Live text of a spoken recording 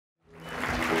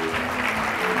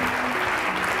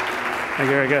Thank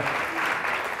you, Erica.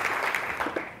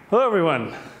 Hello,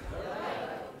 everyone.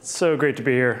 It's so great to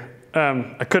be here.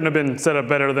 I couldn't have been set up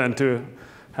better than to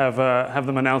have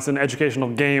them announce an educational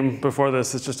game before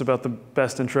this. It's just about the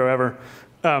best intro ever.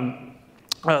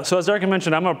 So as Erica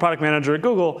mentioned, I'm a product manager at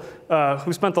Google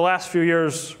who spent the last few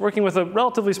years working with a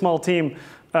relatively small team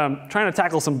trying to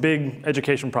tackle some big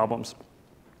education problems.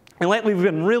 And lately, we've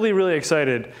been really, really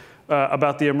excited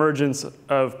about the emergence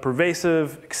of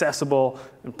pervasive, accessible,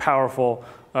 and powerful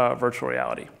virtual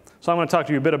reality. So I'm going to talk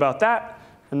to you a bit about that,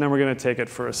 and then we're going to take it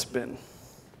for a spin.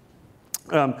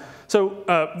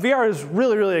 VR is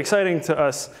really, really exciting to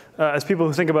us as people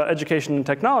who think about education and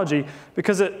technology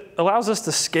because it allows us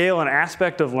to scale an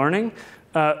aspect of learning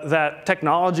that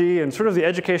technology and sort of the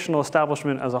educational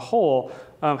establishment as a whole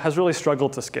has really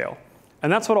struggled to scale.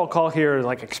 And that's what I'll call here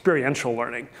like experiential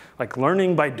learning, like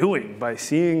learning by doing, by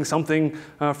seeing something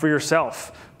for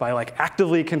yourself, by like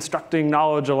actively constructing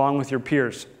knowledge along with your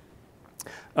peers.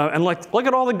 And like, look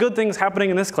at all the good things happening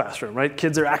in this classroom, right?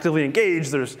 Kids are actively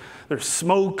engaged. There's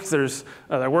smoke. They're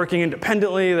working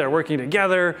independently. They're working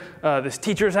together. This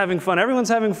teacher's having fun. Everyone's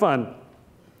having fun.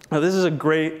 This is a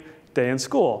great day in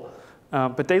school.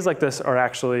 But days like this are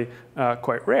actually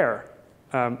quite rare.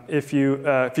 If you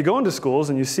go into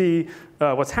schools and you see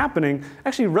what's happening,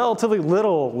 actually relatively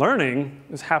little learning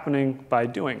is happening by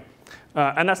doing.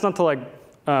 And that's not to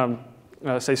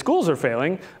like say schools are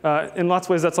failing. In lots of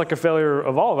ways, that's like a failure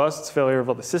of all of us. It's a failure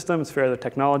of the system. It's a failure of the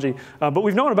technology. But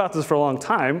we've known about this for a long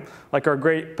time. Like our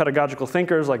great pedagogical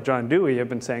thinkers like John Dewey have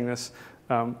been saying this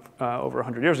over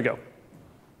 100 years ago.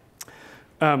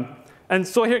 And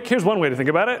so here's one way to think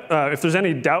about it. If there's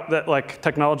any doubt that like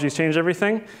technology's changed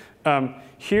everything,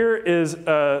 here is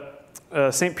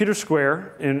St. Peter's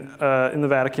Square in the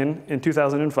Vatican in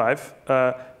 2005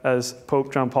 as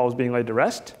Pope John Paul was being laid to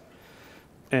rest.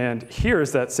 And here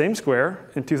is that same square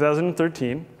in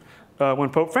 2013 when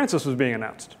Pope Francis was being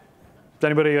announced. Does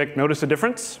anybody like notice a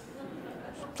difference?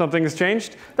 Something has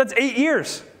changed? That's 8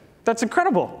 years. That's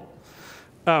incredible.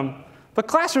 But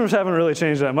classrooms haven't really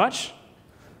changed that much.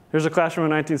 Here's a classroom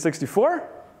in 1964.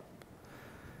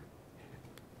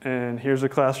 And here's a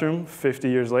classroom 50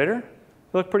 years later.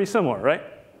 They look pretty similar, right?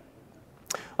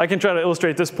 I can try to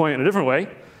illustrate this point in a different way.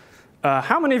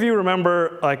 How many of you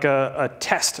remember like a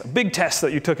test, a big test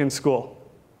that you took in school?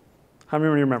 How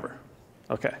many of you remember?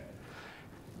 OK.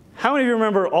 How many of you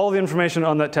remember all the information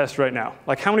on that test right now?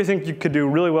 Like how many think you could do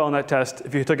really well on that test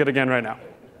if you took it again right now?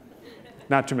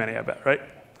 Not too many, I bet, right?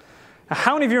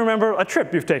 How many of you remember a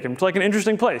trip you've taken to like an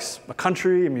interesting place, a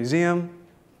country, a museum?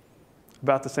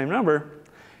 About the same number.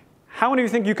 How many of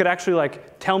you think you could actually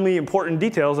like tell me important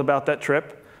details about that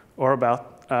trip or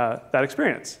about that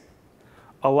experience?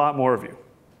 A lot more of you.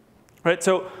 Right?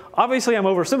 So obviously I'm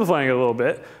oversimplifying it a little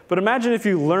bit, but imagine if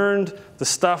you learned the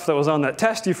stuff that was on that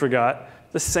test you forgot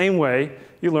the same way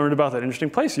you learned about that interesting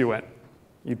place you went.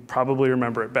 You'd probably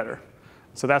remember it better.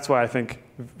 So that's why I think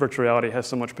virtual reality has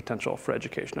so much potential for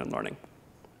education and learning.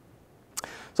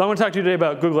 So I'm going to talk to you today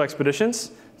about Google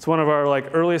Expeditions. It's one of our like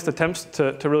earliest attempts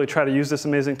to really try to use this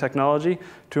amazing technology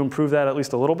to improve that at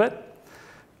least a little bit.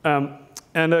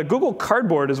 And Google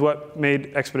Cardboard is what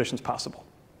made Expeditions possible.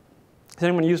 Has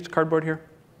anyone used Cardboard here?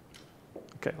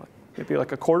 OK, maybe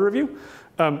like a quarter of you.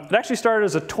 It actually started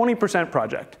as a 20%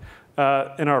 project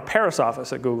in our Paris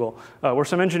office at Google, where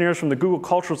some engineers from the Google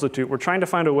Cultural Institute were trying to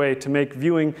find a way to make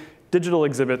viewing digital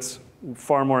exhibits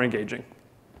far more engaging.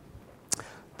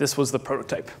 This was the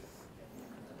prototype.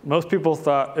 Most people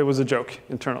thought it was a joke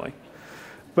internally.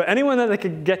 But anyone that they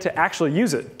could get to actually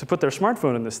use it, to put their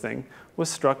smartphone in this thing, was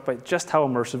struck by just how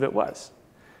immersive it was.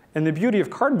 And the beauty of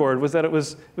Cardboard was that it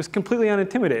was completely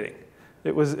unintimidating.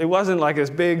 It wasn't like this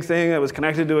big thing that was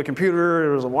connected to a computer.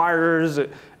 There was wires.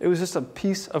 It was just a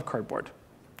piece of cardboard.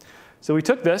 So we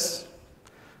took this.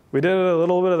 We did a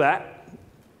little bit of that.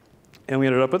 And we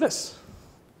ended up with this,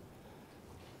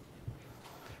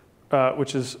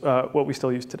 which is what we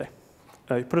still use today.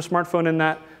 You put a smartphone in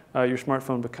that. Your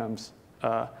smartphone becomes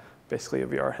basically a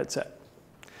VR headset.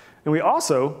 And we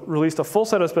also released a full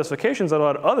set of specifications that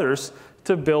allowed others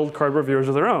to build cardboard viewers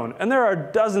of their own. And there are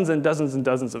dozens and dozens and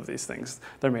dozens of these things.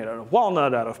 They're made out of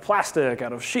walnut, out of plastic,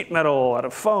 out of sheet metal, out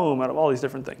of foam, out of all these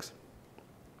different things.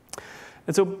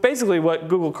 And so basically what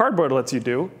Google Cardboard lets you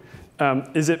do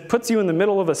is it puts you in the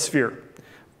middle of a sphere.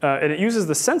 And it uses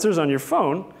the sensors on your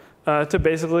phone to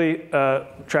basically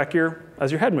track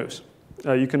as your head moves.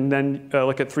 You can then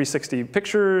look at 360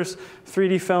 pictures,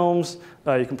 3D films.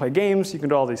 You can play games. You can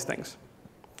do all these things.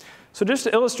 So just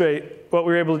to illustrate what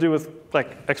we were able to do with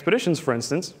like Expeditions, for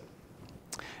instance,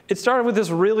 it started with this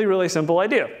really, really simple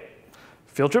idea.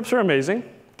 Field trips are amazing.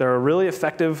 They're a really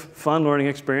effective, fun learning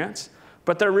experience.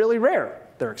 But they're really rare.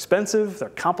 They're expensive, they're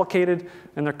complicated,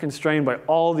 and they're constrained by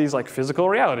all these like physical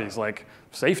realities like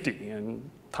safety and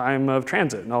time of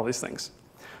transit and all these things.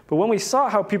 But when we saw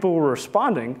how people were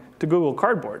responding to Google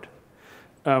Cardboard,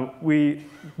 we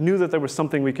knew that there was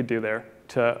something we could do there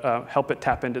to help it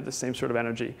tap into the same sort of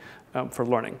energy for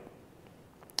learning.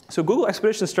 So Google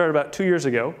Expeditions started about 2 years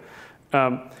ago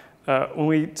when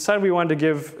we decided we wanted to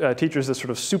give teachers this sort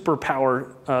of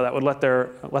superpower that would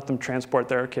let them transport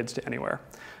their kids to anywhere.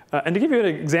 And to give you an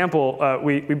example,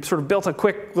 we sort of built a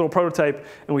quick little prototype,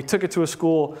 and we took it to a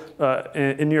school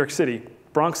in New York City,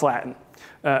 Bronx Latin.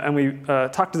 And we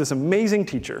talked to this amazing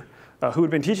teacher who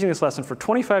had been teaching this lesson for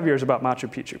 25 years about Machu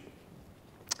Picchu.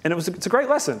 And it's a great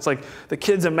lesson. It's like the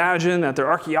kids imagine that they're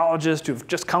archaeologists who've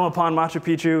just come upon Machu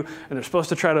Picchu, and they're supposed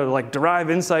to try to like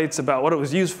derive insights about what it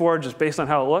was used for just based on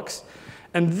how it looks.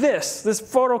 And this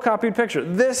photocopied picture,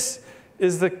 this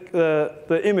is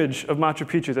the image of Machu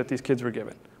Picchu that these kids were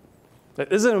given. This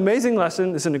is an amazing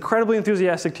lesson. This is an incredibly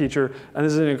enthusiastic teacher, and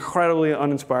this is an incredibly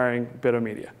uninspiring bit of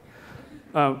media.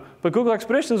 But Google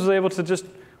Expeditions was able to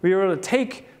we were able to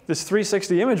take this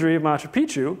 360 imagery of Machu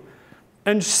Picchu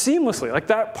and seamlessly, like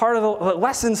that part of the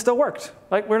lesson still worked.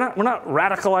 Like we're not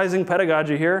radicalizing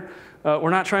pedagogy here. We're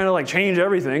not trying to like change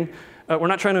everything. We're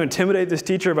not trying to intimidate this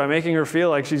teacher by making her feel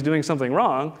like she's doing something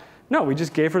wrong. No, we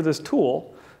just gave her this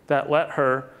tool that let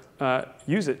her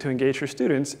use it to engage her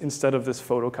students instead of this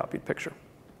photocopied picture.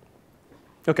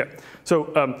 OK, so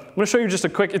I'm going to show you just a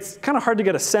quick, it's kind of hard to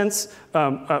get a sense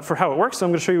for how it works, so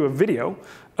I'm going to show you a video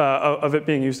of it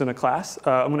being used in a class.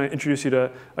 I'm going to introduce you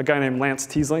to a guy named Lance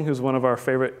Teasling, who's one of our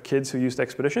favorite kids who used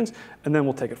Expeditions, and then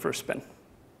we'll take it for a spin.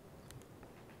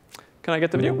 Can I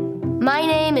get the video? My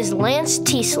name is Lance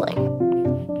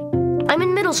Teasling. I'm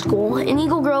in middle school in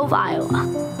Eagle Grove,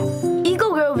 Iowa.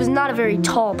 Eagle Grove is not a very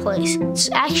tall place. It's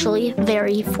actually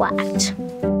very flat.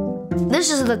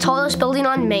 This is the tallest building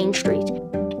on Main Street.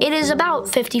 It is about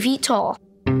 50 feet tall.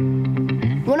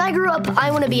 When I grew up, I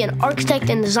want to be an architect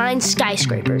and design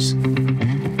skyscrapers.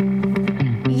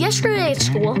 Yesterday at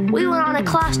school, we went on a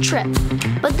class trip,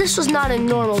 but this was not a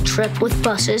normal trip with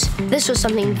buses. This was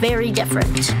something very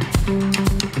different.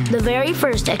 The very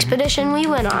first expedition we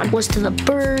went on was to the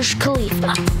Burj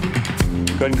Khalifa.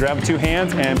 Go ahead and grab 2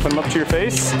 hands and put them up to your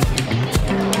face.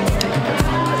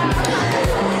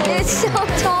 It's so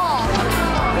tall.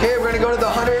 Okay, we're going to go to the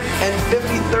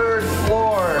 153rd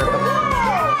floor.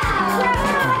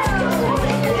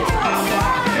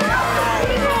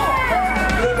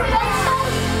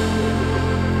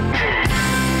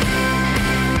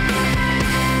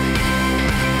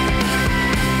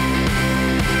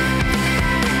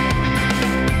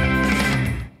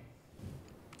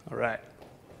 All right.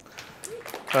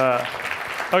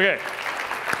 OK.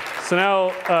 So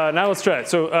now let's try it.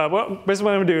 So basically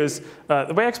what I'm going to do is,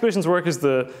 the way Expeditions work is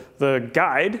the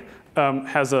guide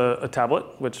has a tablet,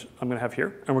 which I'm going to have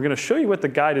here. And we're going to show you what the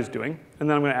guide is doing. And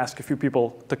then I'm going to ask a few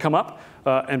people to come up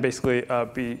and basically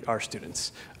be our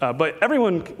students. But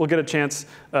everyone will get a chance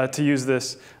to use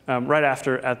this right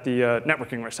after at the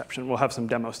networking reception. We'll have some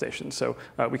demo stations. So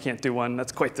we can't do one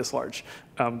that's quite this large.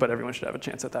 But everyone should have a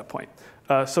chance at that point.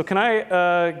 So can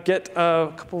I get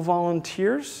a couple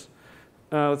volunteers?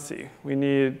 Let's see. We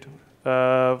need,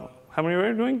 how many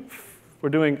are we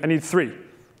doing? I need 3.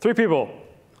 3 people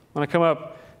want to come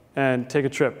up and take a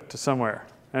trip to somewhere,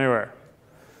 anywhere.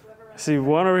 I see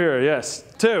 1 over here, yes.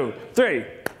 2, 3.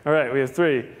 All right, we have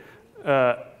 3.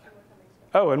 Oh,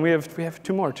 and we have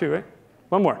 2 more too, right?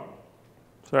 1 more.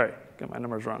 Sorry, got my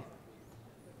numbers wrong.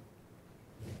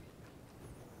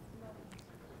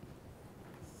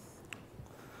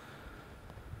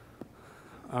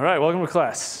 All right, welcome to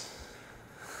class.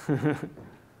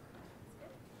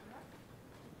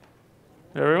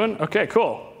 Everyone? OK,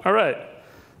 cool. All right.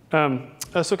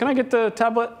 So can I get the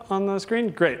tablet on the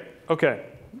screen? Great. OK.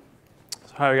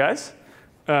 So hi, guys.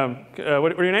 What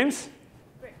are your names?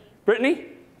 Brittany.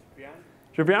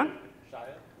 Brittany?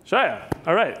 Shaya.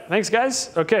 All right. Thanks,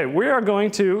 guys. OK, we are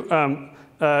going to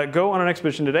go on an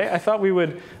expedition today. I thought we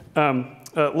would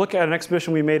look at an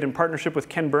expedition we made in partnership with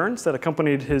Ken Burns that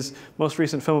accompanied his most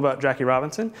recent film about Jackie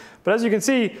Robinson. But as you can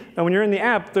see, when you're in the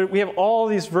app, we have all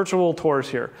these virtual tours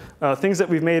here, things that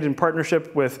we've made in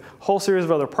partnership with a whole series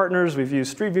of other partners. We've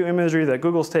used Street View imagery that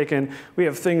Google's taken. We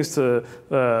have things to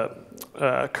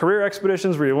career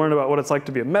expeditions where you learn about what it's like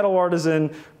to be a metal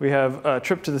artisan. We have a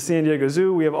trip to the San Diego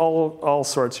Zoo. We have all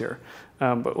sorts here.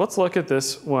 But let's look at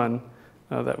this one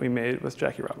that we made with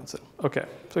Jackie Robinson. OK,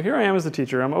 so here I am as the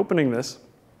teacher. I'm opening this.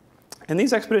 And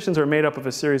these expeditions are made up of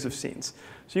a series of scenes.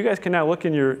 So you guys can now look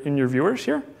in your viewers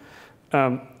here.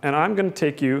 And I'm going to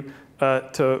take you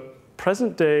to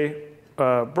present-day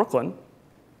Brooklyn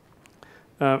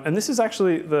And this is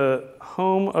actually the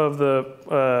home of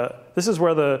the, this is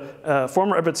where the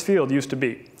former Ebbets Field used to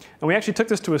be. And we actually took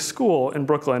this to a school in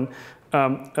Brooklyn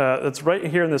that's right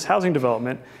here in this housing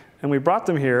development. And we brought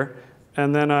them here.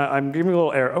 And then I'm giving a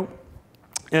little arrow.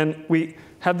 And we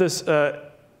have this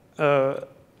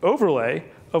overlay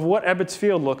of what Ebbets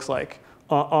Field looks like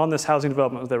on this housing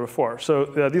development there before. So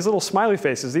these little smiley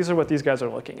faces, these are what these guys are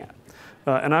looking at.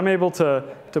 And I'm able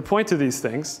to point to these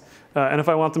things. And if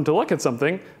I want them to look at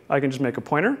something, I can just make a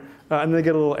pointer. And they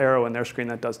get a little arrow in their screen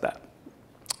that does that.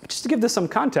 Just to give this some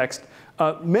context,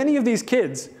 many of these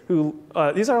kids who,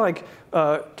 these are like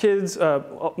kids,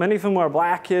 many of them are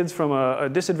black kids from a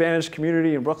disadvantaged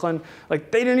community in Brooklyn.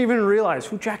 Like, they didn't even realize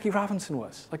who Jackie Robinson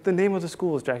was. Like, the name of the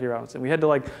school is Jackie Robinson. We had to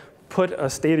like put a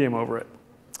stadium over it.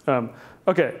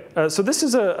 Okay, so this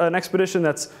is an expedition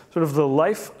that's sort of the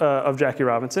life of Jackie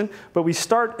Robinson, but we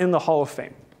start in the Hall of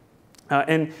Fame.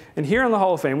 And here in the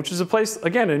Hall of Fame, which is a place,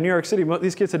 again, in New York City,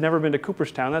 these kids had never been to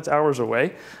Cooperstown. That's hours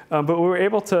away. But we were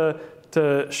able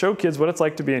to show kids what it's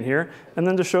like to be in here, and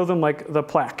then to show them like the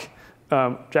plaque,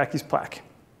 Jackie's plaque.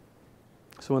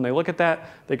 So when they look at that,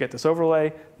 they get this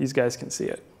overlay. These guys can see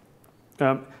it.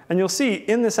 And you'll see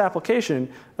in this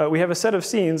application, we have a set of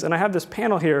scenes, and I have this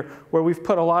panel here where we've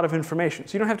put a lot of information.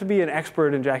 So you don't have to be an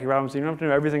expert in Jackie Robinson. You don't have to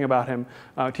know everything about him.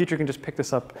 A teacher can just pick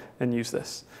this up and use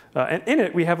this. And in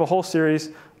it, we have a whole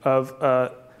series of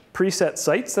preset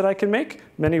sites that I can make,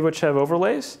 many of which have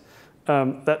overlays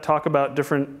that talk about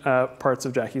different parts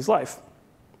of Jackie's life.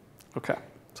 OK,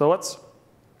 so let's,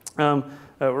 we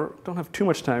don't have too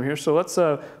much time here, so let's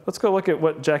go look at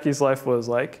what Jackie's life was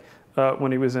like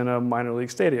when he was in a minor league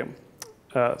stadium.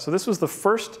 So this was the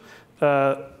first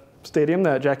stadium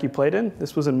that Jackie played in.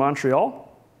 This was in Montreal.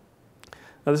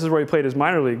 This is where he played his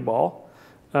minor league ball.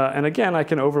 And again, I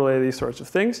can overlay these sorts of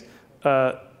things.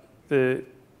 The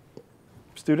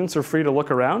students are free to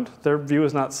look around. Their view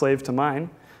is not slave to mine.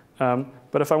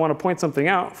 But if I want to point something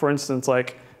out, for instance,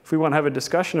 like if we want to have a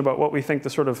discussion about what we think the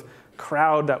sort of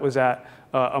crowd that was at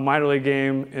a minor league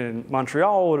game in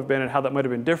Montreal would have been, and how that might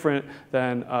have been different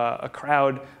than a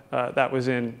crowd that was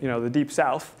in the Deep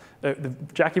South.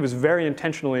 Jackie was very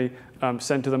intentionally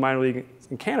sent to the minor league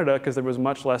in Canada because there was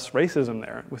much less racism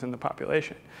there within the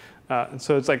population. And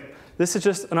so it's like, this is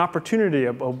just an opportunity,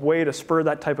 a way to spur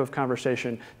that type of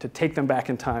conversation, to take them back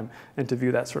in time and to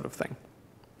view that sort of thing.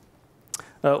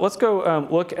 Let's go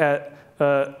look at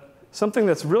something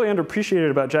that's really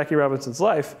underappreciated about Jackie Robinson's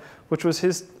life, which was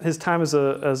his time as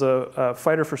a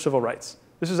fighter for civil rights.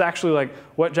 This is actually like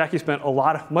what Jackie spent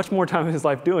much more time in his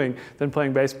life doing than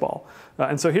playing baseball.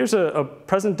 And so here's a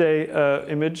present day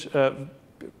image,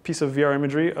 piece of VR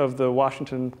imagery of the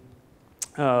Washington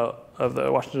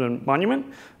Monument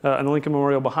and the Lincoln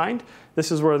Memorial behind.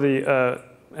 This is where the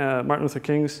Martin Luther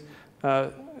King's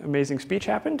amazing speech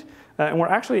happened. And we're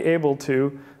actually able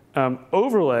to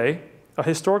overlay a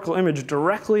historical image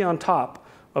directly on top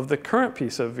of the current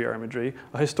piece of VR imagery,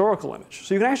 a historical image.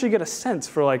 So you can actually get a sense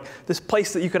for like this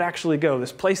place that you could actually go,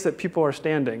 this place that people are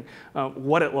standing,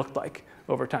 what it looked like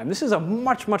over time. This is a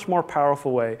much, much more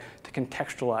powerful way to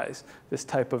contextualize this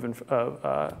type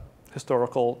of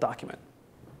historical document.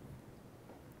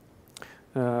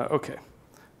 OK.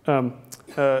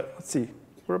 Let's see.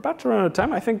 We're about to run out of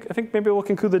time. I think maybe we'll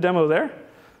conclude the demo there.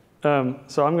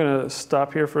 So I'm going to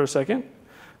stop here for a second.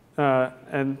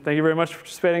 And thank you very much for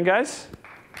participating, guys.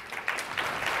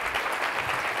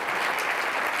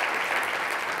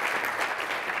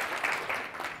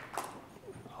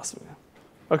 Awesome.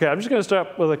 OK, I'm just going to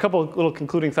start with a couple of little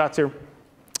concluding thoughts here.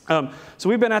 So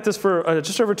we've been at this for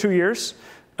just over 2 years.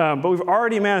 But we've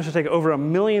already managed to take over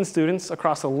 1 million students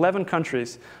across 11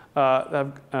 countries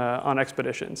on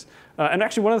expeditions. And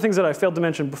actually, one of the things that I failed to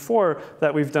mention before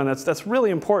that we've done that's really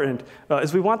important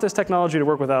is we want this technology to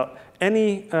work without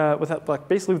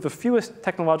basically with the fewest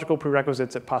technological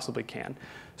prerequisites it possibly can.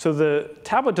 So the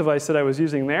tablet device that I was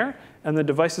using there and the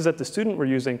devices that the student were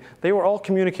using, they were all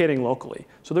communicating locally.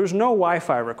 So there's no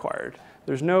Wi-Fi required.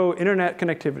 There's no internet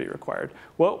connectivity required.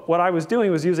 Well, what I was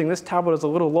doing was using this tablet as a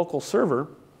little local server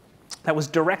that was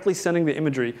directly sending the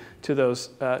imagery to those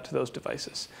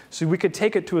devices. So we could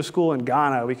take it to a school in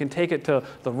Ghana. We can take it to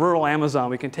the rural Amazon.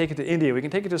 We can take it to India. We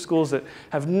can take it to schools that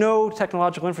have no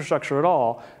technological infrastructure at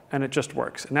all, and it just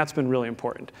works. And that's been really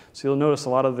important. So you'll notice a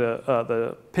lot of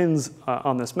the pins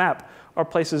on this map are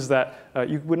places that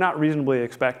you would not reasonably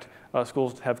expect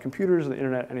schools to have computers, the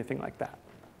internet, anything like that.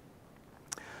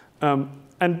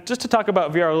 And just to talk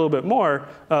about VR a little bit more,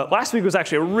 last week was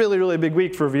actually a really, really big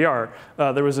week for VR.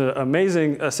 There was an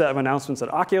amazing set of announcements that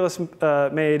Oculus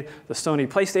made. The Sony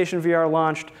PlayStation VR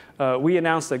launched. We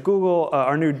announced at Google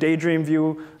our new Daydream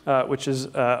View, which is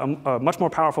a much more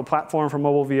powerful platform for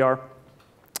mobile VR.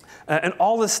 And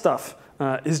all this stuff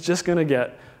is just going to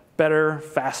get better,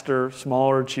 faster,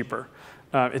 smaller, cheaper.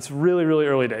 It's really, really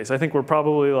early days. I think we're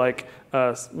probably like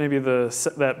maybe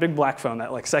that big black phone,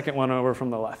 that like second one over from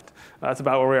the left. That's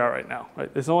about where we are right now. Right?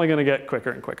 It's only going to get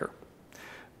quicker and quicker.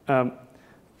 And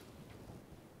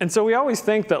so we always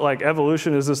think that like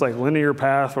evolution is this like linear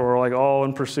path where we're like all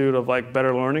in pursuit of like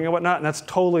better learning and whatnot, and that's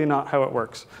totally not how it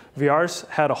works. VR's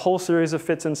had a whole series of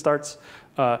fits and starts.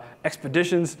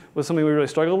 Expeditions was something we really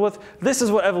struggled with. This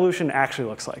is what evolution actually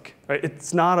looks like. Right?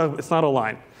 It's not a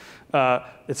line.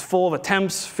 It's full of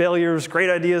attempts, failures, great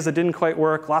ideas that didn't quite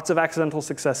work, lots of accidental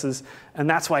successes, and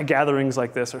that's why gatherings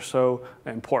like this are so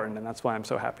important, and that's why I'm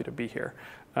so happy to be here.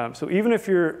 So even if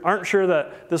you aren't sure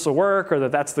that this will work or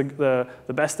that that's the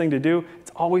best thing to do,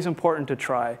 it's always important to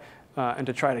try, and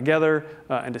to try together,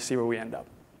 and to see where we end up.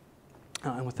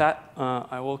 And with that,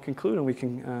 I will conclude, and we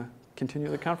can continue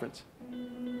the conference.